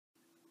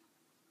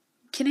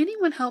Can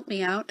anyone help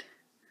me out?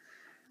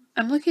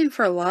 I'm looking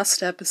for a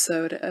lost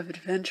episode of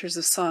Adventures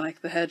of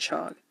Sonic the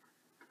Hedgehog.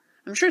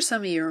 I'm sure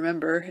some of you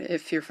remember,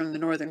 if you're from the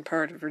northern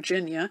part of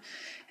Virginia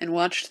and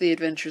watched The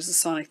Adventures of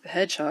Sonic the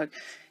Hedgehog,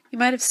 you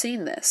might have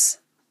seen this.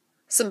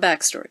 Some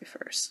backstory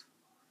first.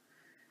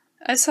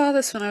 I saw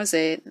this when I was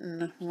 8,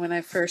 and when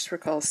I first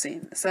recall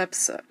seeing this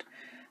episode.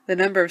 The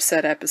number of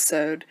said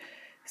episode,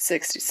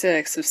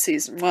 66 of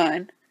Season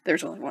 1,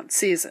 there's only one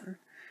season,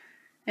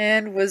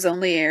 and was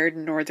only aired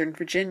in Northern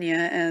Virginia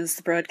as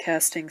the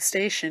broadcasting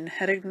station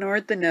had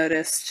ignored the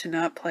notice to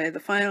not play the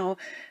final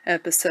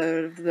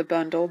episode of the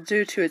bundle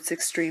due to its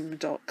extreme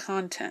adult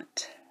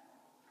content.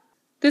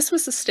 This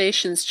was the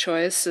station's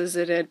choice, as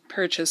it had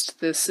purchased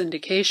the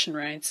syndication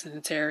rights in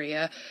its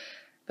area,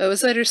 but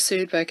was later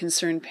sued by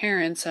concerned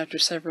parents after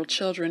several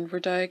children were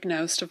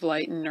diagnosed of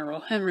light and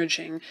neural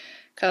hemorrhaging,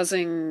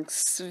 causing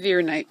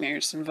severe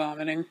nightmares and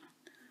vomiting.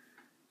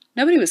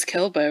 Nobody was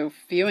killed by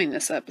viewing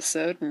this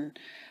episode, and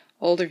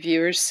older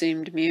viewers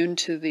seemed immune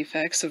to the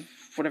effects of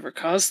whatever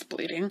caused the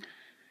bleeding.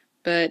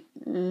 But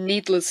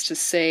needless to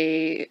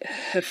say,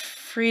 a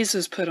freeze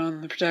was put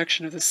on the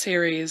production of the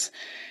series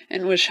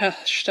and was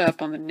hushed up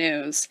on the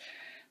news.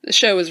 The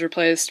show was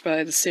replaced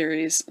by the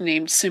series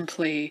named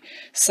simply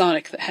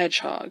Sonic the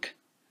Hedgehog.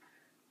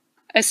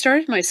 I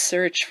started my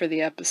search for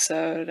the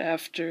episode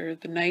after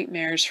the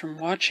nightmares from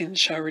watching the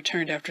show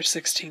returned after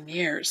 16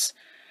 years.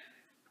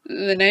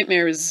 The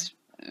nightmare was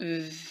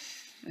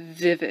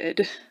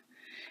vivid.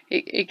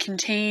 It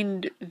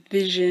contained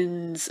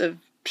visions of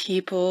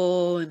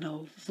people in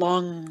a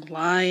long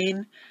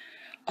line,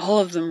 all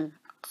of them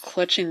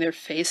clutching their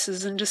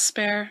faces in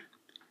despair.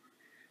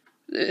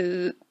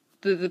 The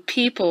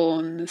people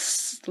in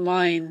this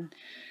line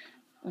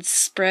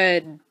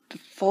spread the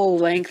full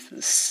length of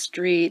the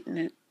street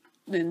and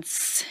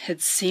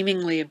had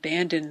seemingly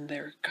abandoned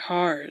their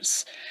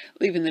cars,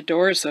 leaving the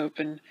doors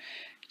open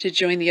to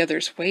join the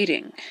others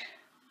waiting.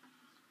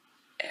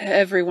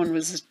 Everyone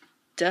was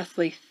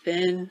deathly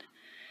thin,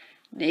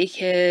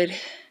 naked,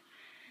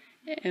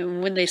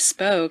 and when they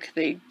spoke,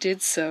 they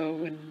did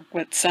so in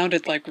what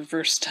sounded like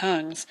reversed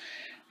tongues,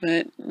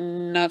 but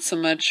not so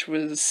much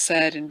was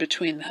said in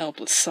between the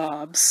helpless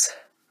sobs.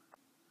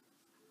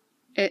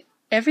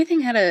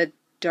 Everything had a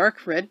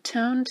dark red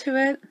tone to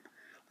it,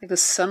 like the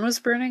sun was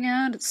burning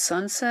out at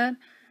sunset,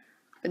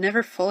 but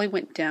never fully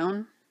went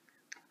down.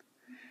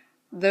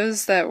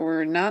 Those that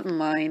were not in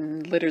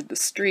line littered the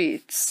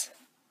streets,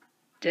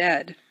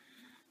 dead.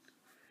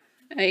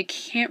 I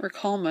can't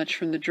recall much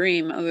from the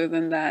dream other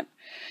than that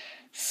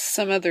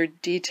some other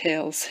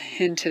details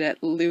hinted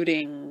at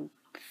looting,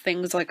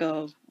 things like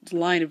a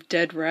line of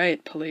dead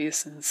riot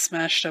police and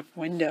smashed up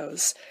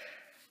windows,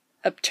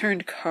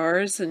 upturned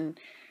cars, and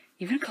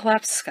even a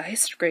collapsed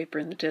skyscraper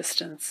in the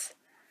distance.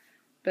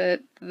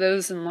 But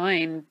those in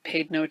line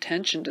paid no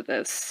attention to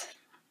this.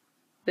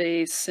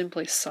 They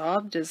simply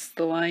sobbed as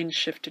the line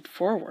shifted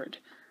forward.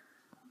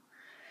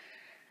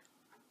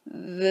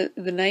 The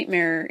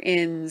nightmare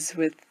ends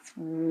with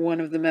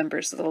one of the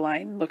members of the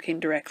line looking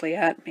directly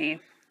at me.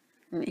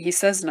 He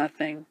says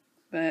nothing,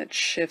 but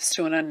shifts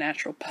to an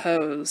unnatural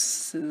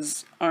pose,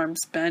 his arms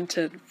bent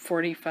at a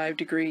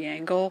 45-degree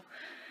angle,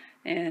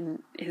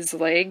 and his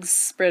legs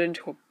spread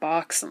into a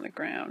box on the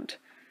ground.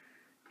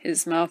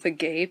 His mouth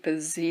agape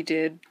as he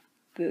did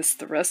this,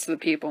 the rest of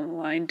the people in the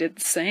line did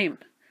the same,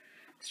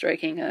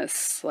 striking a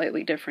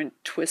slightly different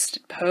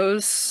twisted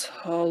pose,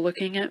 all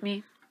looking at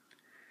me.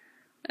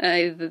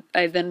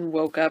 I then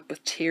woke up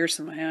with tears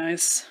in my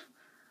eyes.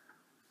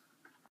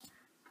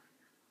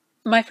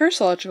 My first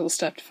logical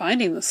step to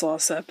finding this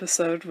lost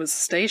episode was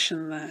the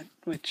station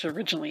which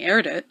originally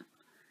aired it.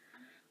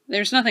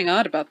 There's nothing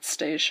odd about the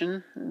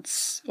station.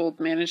 Its old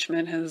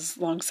management has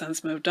long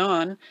since moved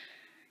on,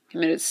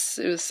 committed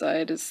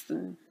suicide, as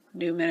the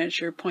new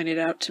manager pointed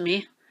out to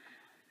me.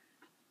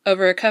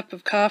 Over a cup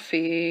of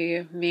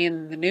coffee, me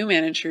and the new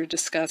manager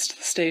discussed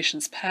the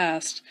station's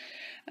past.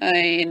 I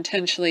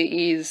intentionally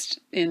eased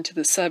into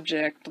the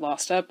subject,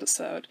 lost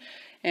episode,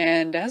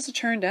 and as it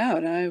turned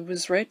out, I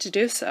was right to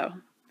do so.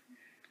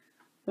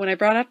 When I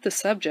brought up the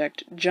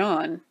subject,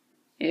 John,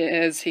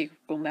 as he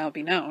will now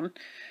be known,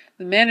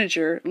 the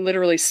manager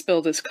literally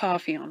spilled his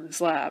coffee on his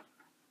lap.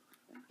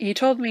 He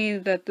told me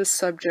that this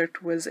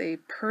subject was a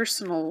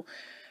personal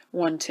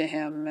one to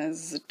him.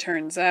 As it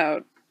turns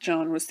out,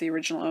 John was the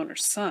original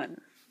owner's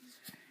son.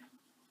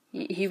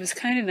 He was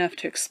kind enough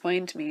to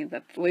explain to me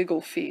that the legal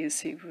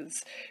fees he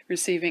was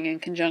receiving in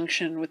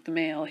conjunction with the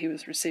mail he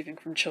was receiving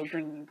from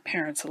children and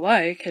parents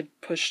alike had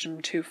pushed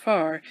him too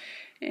far,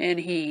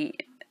 and he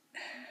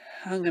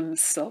hung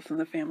himself in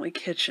the family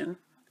kitchen.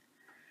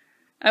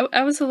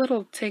 I was a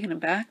little taken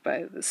aback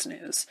by this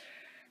news,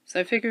 so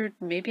I figured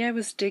maybe I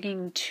was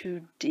digging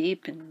too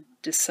deep and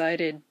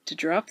decided to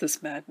drop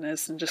this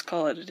madness and just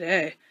call it a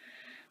day.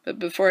 But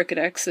before I could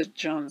exit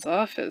John's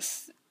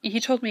office, he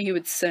told me he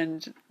would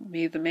send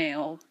me the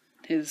mail,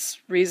 his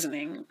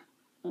reasoning,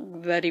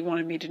 that he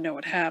wanted me to know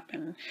what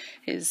happened.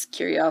 His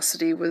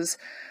curiosity was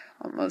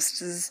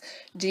almost as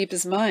deep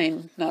as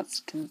mine, not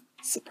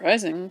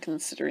Surprising,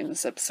 considering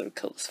this episode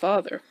killed his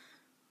father.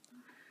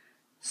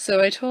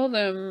 So I told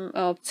him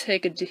I'll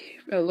take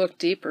a look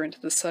deeper into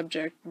the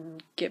subject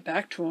and get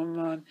back to him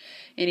on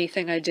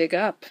anything I dig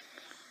up.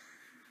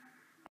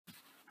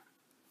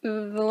 The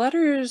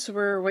letters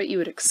were what you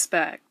would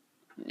expect.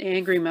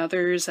 Angry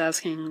mothers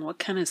asking what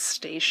kind of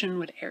station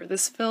would air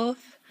this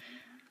filth.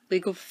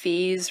 Legal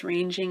fees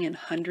ranging in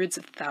hundreds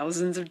of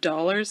thousands of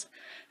dollars,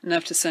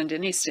 enough to send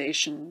any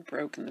station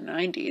broke in the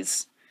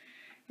 90s.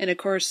 And of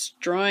course,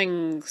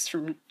 drawings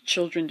from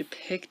children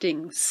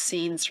depicting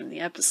scenes from the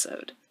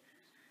episode.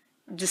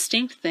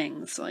 Distinct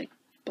things like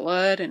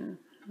blood and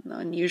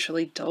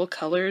unusually dull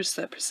colors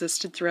that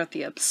persisted throughout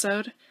the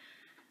episode.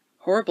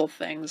 Horrible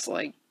things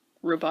like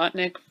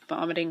Robotnik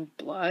vomiting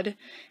blood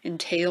and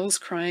Tails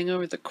crying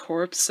over the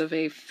corpse of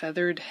a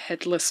feathered,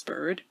 headless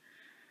bird.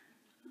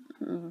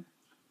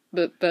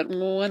 But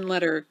one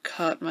letter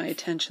caught my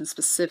attention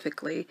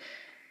specifically.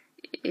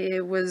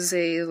 It was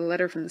a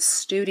letter from the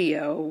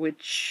studio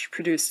which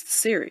produced the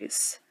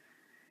series.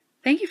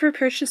 Thank you for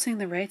purchasing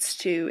the rights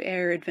to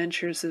air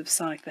Adventures of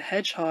Sonic the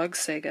Hedgehog,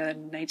 Sega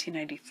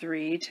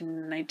 1993 to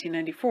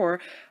 1994,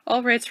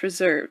 all rights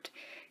reserved.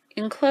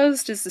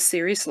 Enclosed is the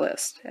series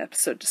list,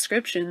 episode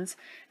descriptions,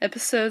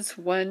 episodes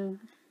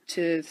 1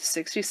 to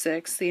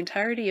 66, the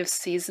entirety of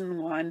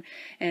Season 1,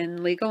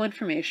 and legal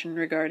information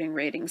regarding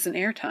ratings and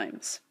air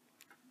times.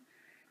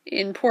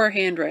 In poor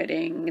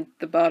handwriting, at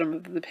the bottom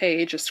of the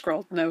page, a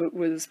scrawled note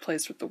was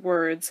placed with the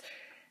words,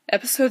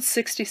 "Episode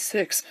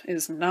 66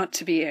 is not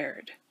to be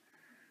aired."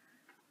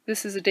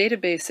 This is a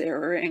database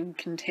error and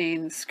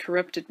contains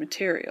corrupted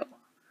material.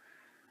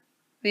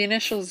 The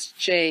initials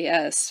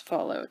JS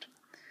followed.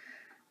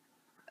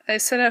 I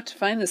set out to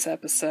find this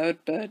episode,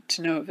 but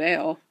to no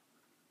avail.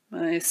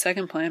 My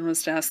second plan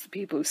was to ask the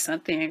people who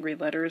sent the angry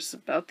letters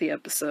about the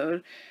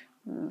episode,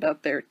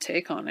 about their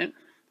take on it.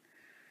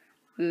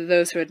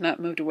 Those who had not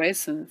moved away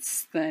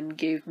since then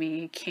gave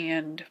me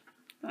canned,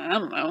 "I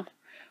don't know,"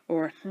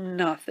 or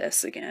 "not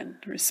this again"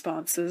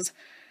 responses.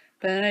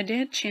 But I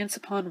did chance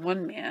upon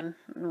one man,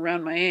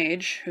 around my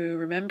age, who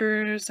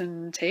remembers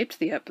and taped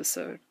the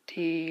episode.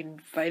 He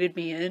invited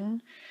me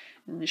in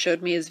and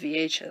showed me his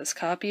VHS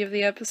copy of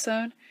the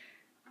episode.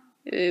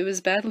 It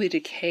was badly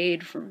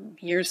decayed from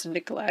years of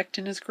neglect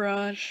in his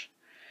garage,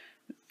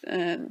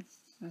 and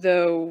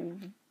though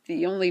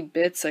the only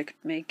bits I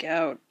could make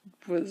out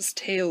was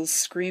Tails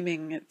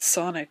screaming at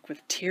Sonic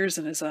with tears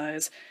in his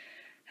eyes.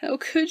 "How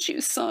could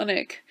you,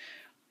 Sonic?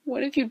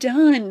 What have you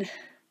done?"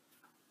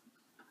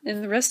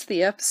 And the rest of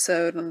the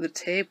episode on the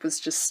tape was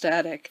just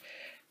static.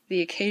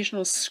 The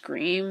occasional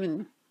scream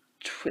and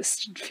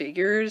twisted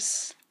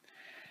figures.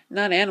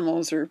 Not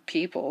animals or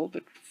people,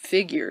 but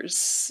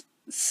figures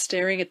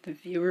staring at the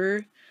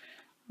viewer,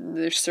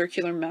 their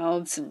circular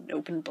mouths and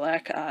open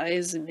black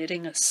eyes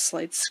emitting a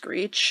slight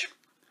screech.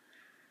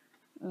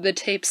 The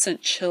tape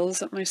sent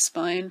chills up my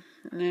spine,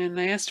 and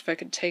I asked if I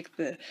could take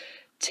the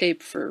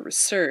tape for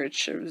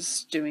research I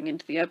was doing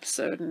into the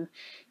episode, and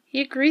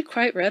he agreed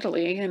quite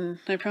readily, and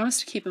I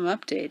promised to keep him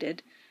updated,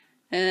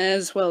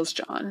 as well as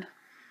John.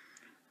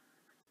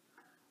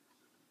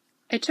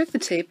 I took the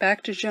tape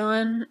back to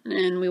John,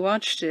 and we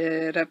watched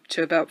it up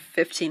to about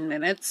 15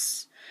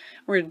 minutes,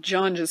 where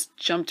John just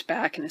jumped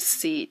back in his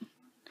seat.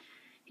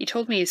 He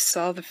told me he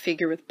saw the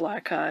figure with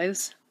black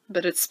eyes,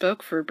 but it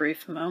spoke for a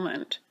brief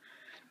moment.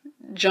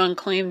 John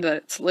claimed that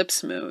its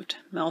lips moved,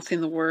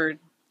 mouthing the word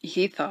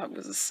he thought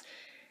was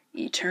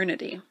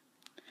eternity.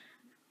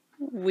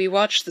 We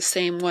watched the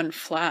same 1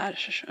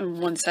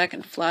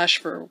 second flash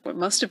for what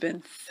must have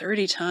been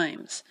 30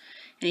 times,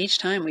 and each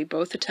time we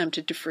both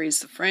attempted to freeze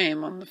the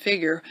frame on the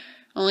figure,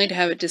 only to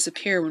have it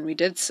disappear when we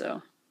did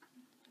so.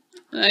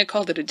 I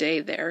called it a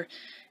day there,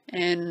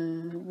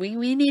 and we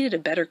needed a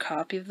better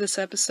copy of this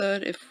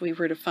episode if we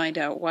were to find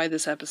out why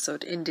this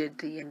episode ended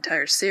the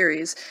entire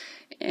series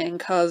and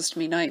caused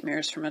me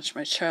nightmares for much of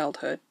my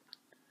childhood.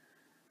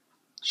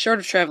 Short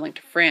of traveling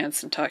to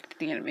France and talking to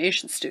the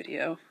animation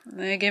studio,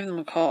 I gave them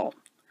a call.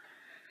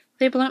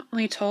 They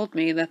bluntly told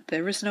me that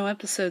there was no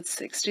episode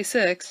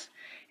 66,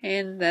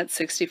 and that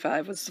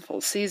 65 was the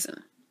full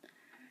season.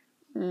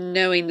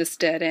 Knowing this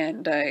dead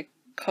end, I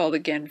called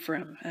again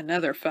from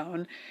another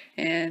phone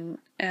and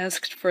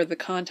asked for the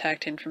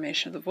contact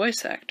information of the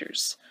voice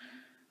actors.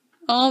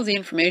 All of the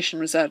information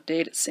was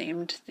outdated, it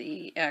seemed.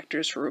 The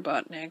actors for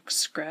Robotnik,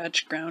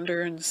 Scratch,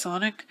 Grounder, and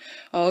Sonic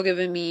all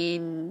giving me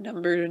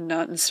number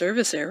not in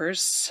service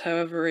errors.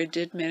 However, I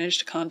did manage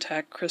to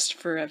contact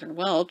Christopher Evan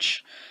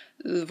Welch,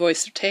 the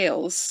voice of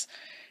Tails,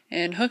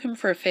 and hook him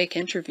for a fake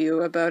interview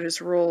about his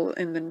role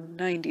in the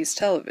 90s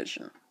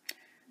television.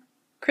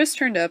 Chris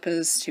turned up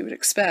as you would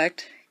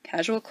expect,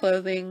 casual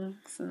clothing,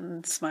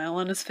 and smile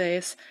on his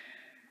face.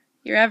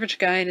 Your average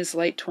guy in his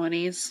late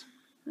 20s.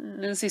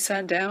 As he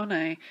sat down,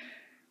 I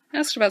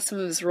asked about some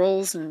of his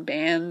roles in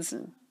bands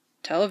and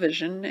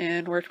television,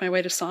 and worked my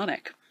way to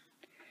Sonic.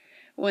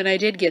 When I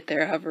did get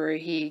there, however,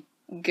 he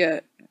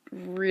got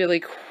really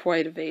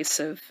quite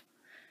evasive.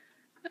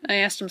 I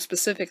asked him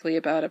specifically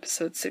about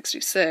episode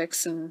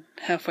 66, and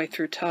halfway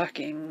through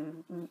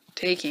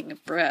taking a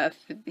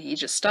breath, he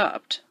just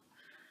stopped.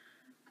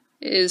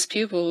 His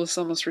pupils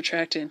almost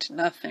retracted into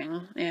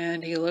nothing,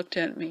 and he looked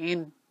at me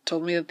and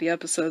told me that the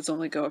episodes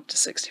only go up to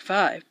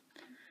 65.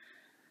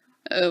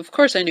 Of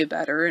course I knew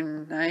better,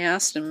 and I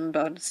asked him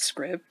about his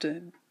script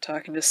and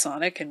talking to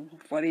Sonic and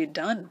what he had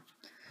done.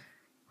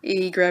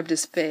 He grabbed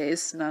his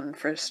face, not in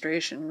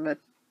frustration, but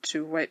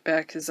to wipe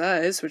back his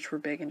eyes, which were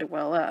beginning to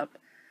well up.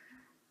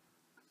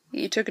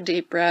 He took a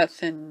deep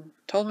breath and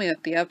told me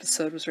that the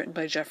episode was written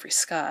by Jeffrey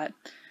Scott.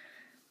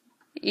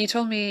 He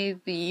told me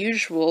the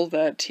usual,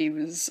 that he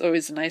was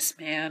always a nice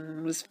man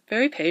and was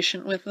very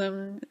patient with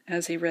them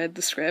as he read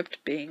the script,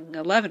 being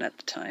 11 at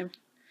the time.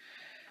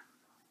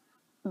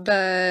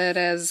 But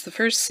as the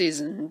first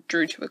season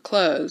drew to a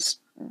close,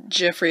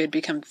 Jeffrey had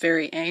become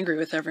very angry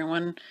with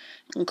everyone,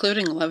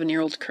 including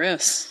 11-year-old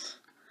Chris.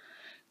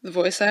 The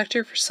voice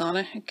actor for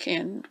Sonic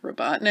and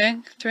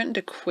Robotnik threatened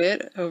to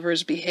quit over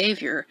his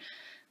behavior,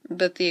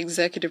 but the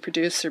executive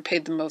producer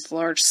paid them both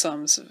large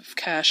sums of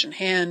cash in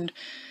hand,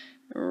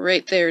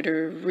 right there to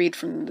read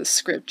from the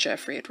script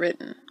Jeffrey had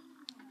written.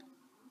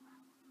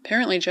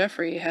 Apparently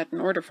Jeffrey had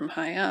an order from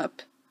high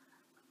up,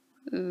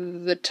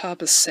 the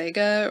top of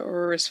Sega,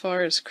 or as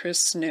far as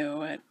Chris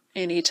knew at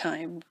any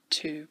time,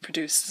 to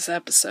produce this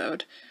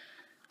episode,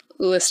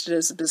 listed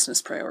as a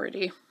business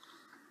priority.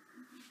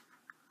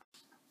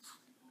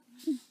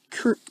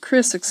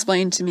 Chris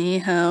explained to me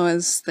how,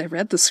 as they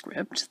read the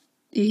script,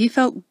 he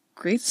felt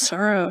great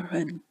sorrow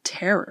and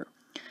terror,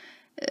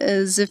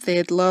 as if they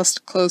had lost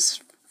a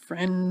close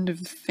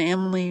friend,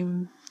 family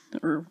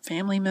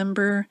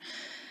member,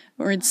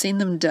 or had seen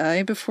them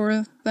die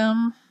before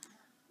them.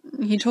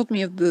 He told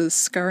me of the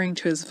scarring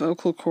to his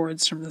vocal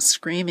cords from the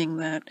screaming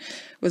that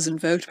was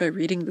invoked by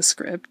reading the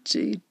script.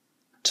 He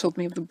told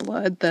me of the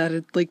blood that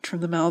had leaked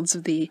from the mouths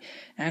of the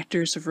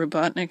actors of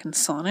Robotnik and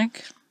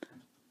Sonic.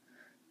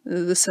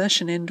 The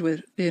session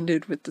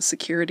ended with the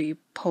security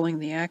pulling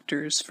the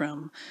actors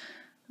from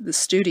the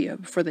studio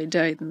before they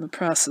died in the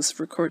process of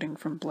recording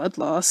from blood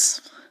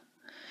loss.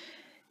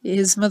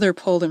 His mother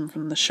pulled him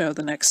from the show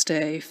the next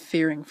day,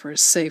 fearing for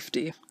his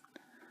safety.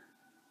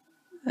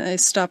 I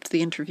stopped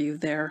the interview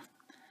there,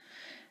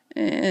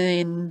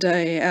 and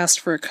I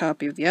asked for a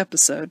copy of the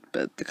episode,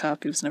 but the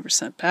copy was never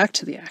sent back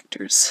to the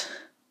actors.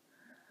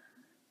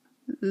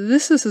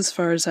 This is as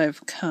far as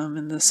I've come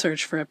in the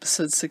search for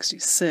episode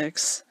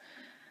 66.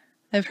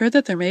 I've heard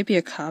that there may be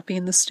a copy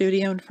in the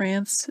studio in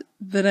France,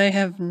 but I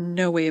have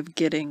no way of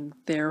getting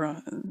there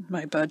on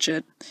my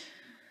budget.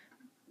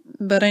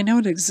 But I know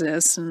it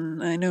exists,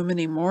 and I know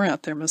many more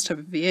out there must have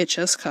a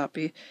VHS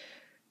copy,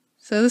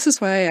 so this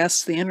is why I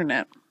asked the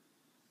internet.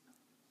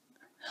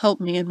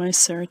 Help me in my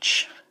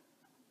search.